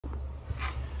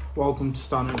Welcome to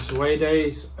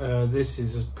Stanhopesawaydays. This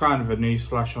is kind of a news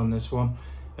flash on this one.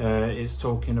 It's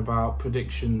talking about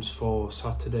predictions for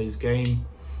Saturday's game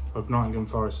of Nottingham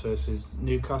Forest versus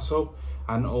Newcastle,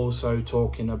 and also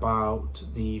talking about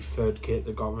the third kit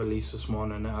that got released this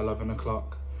morning at 11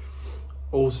 o'clock.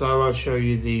 Also, I'll show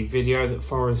you the video that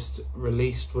Forest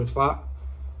released with that,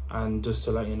 and just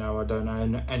to let you know, I don't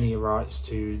own any rights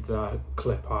to the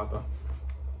clip either.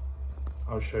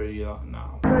 I'll show you that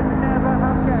now.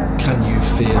 Can you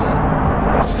feel it?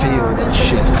 Feel that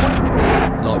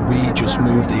shift, like we just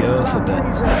moved the earth a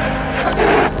bit.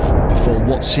 Before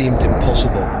what seemed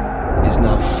impossible is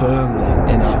now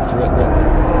firmly in our grip.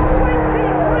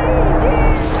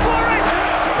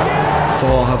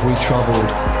 Far have we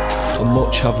travelled, and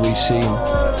much have we seen,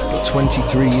 but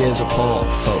 23 years apart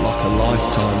felt like a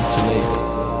lifetime to me.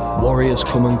 Warriors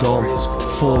come and gone,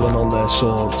 fallen on their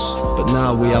swords, but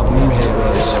now we have new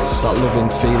heroes, that loving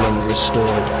feeling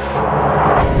restored.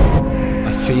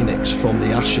 A phoenix from the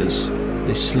ashes,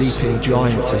 this sleeping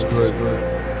giant has grew.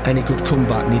 Any good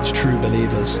comeback needs true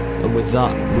believers, and with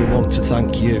that we want to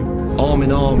thank you. Arm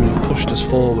in arm you've pushed us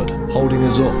forward, holding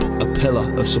us up, a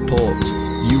pillar of support.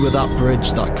 You were that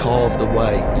bridge that carved the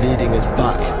way, leading us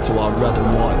back to our red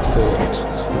and white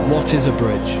fort. What is a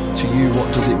bridge? To you,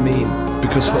 what does it mean?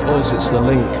 Because for us it's the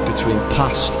link between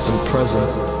past and present,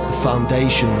 the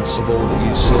foundations of all that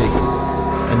you see.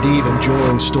 And even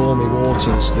during stormy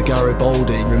waters, the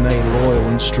Garibaldi remain loyal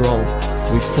and strong.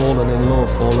 We've fallen in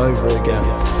love all over again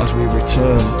as we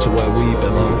return to where we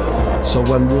belong. So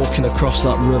when walking across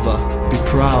that river, be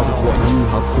proud of what you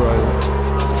have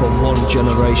grown. From one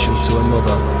generation to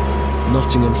another,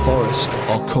 Nottingham Forest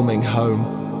are coming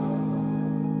home.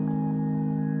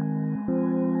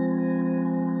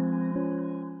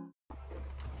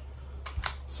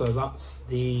 So that's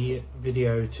the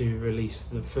video to release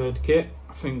the third kit.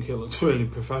 I think it looks really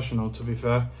professional, to be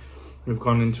fair. We've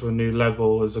gone into a new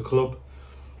level as a club.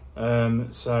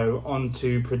 So on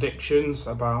to predictions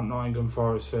about Nottingham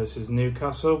Forest versus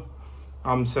Newcastle.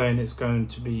 I'm saying it's going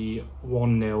to be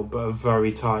 1-0, but a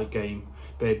very tight game.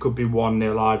 But it could be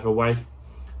 1-0 either way.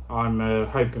 I'm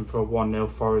hoping for a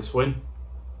 1-0 Forest win.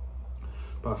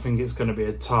 But I think it's going to be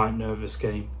a tight, nervous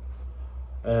game.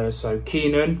 So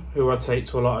Keenan, who I take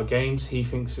to a lot of games, he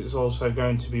thinks it's also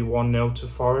going to be 1-0 to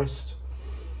Forest.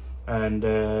 And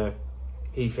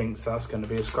he thinks that's going to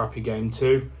be a scrappy game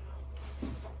too.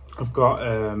 I've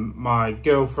got my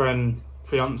girlfriend,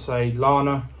 fiance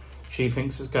Lana. She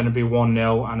thinks it's going to be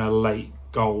 1-0 and a late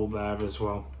goal there as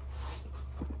well.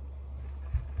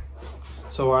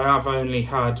 So I have only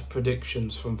had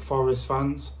predictions from Forest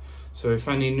fans. So if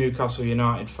any Newcastle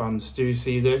United fans do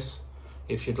see this,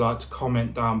 if you'd like to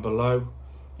comment down below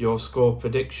your score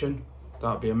prediction,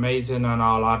 that'd be amazing, and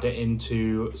I'll add it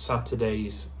into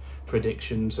Saturday's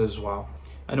predictions as well.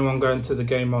 Anyone going to the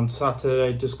game on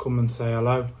Saturday, just come and say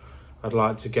hello. I'd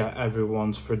like to get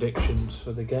everyone's predictions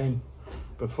for the game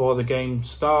before the game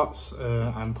starts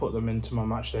and put them into my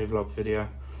matchday vlog video.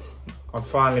 I've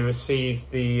finally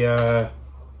received the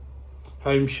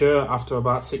home shirt after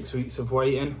about 6 weeks of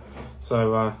waiting,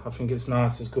 so I think it's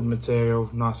nice, it's good material,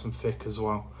 nice and thick as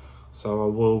well. So I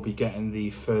will be getting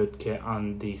the third kit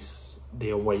and the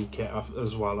away kit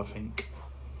as well, I think.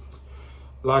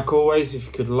 Like always, if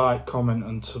you could like, comment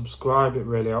and subscribe, it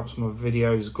really helps my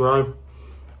videos grow.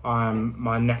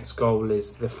 My next goal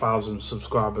is the 1,000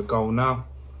 subscriber goal now.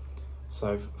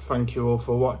 So thank you all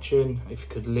for watching. If you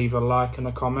could leave a like and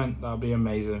a comment, that'd be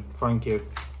amazing. Thank you.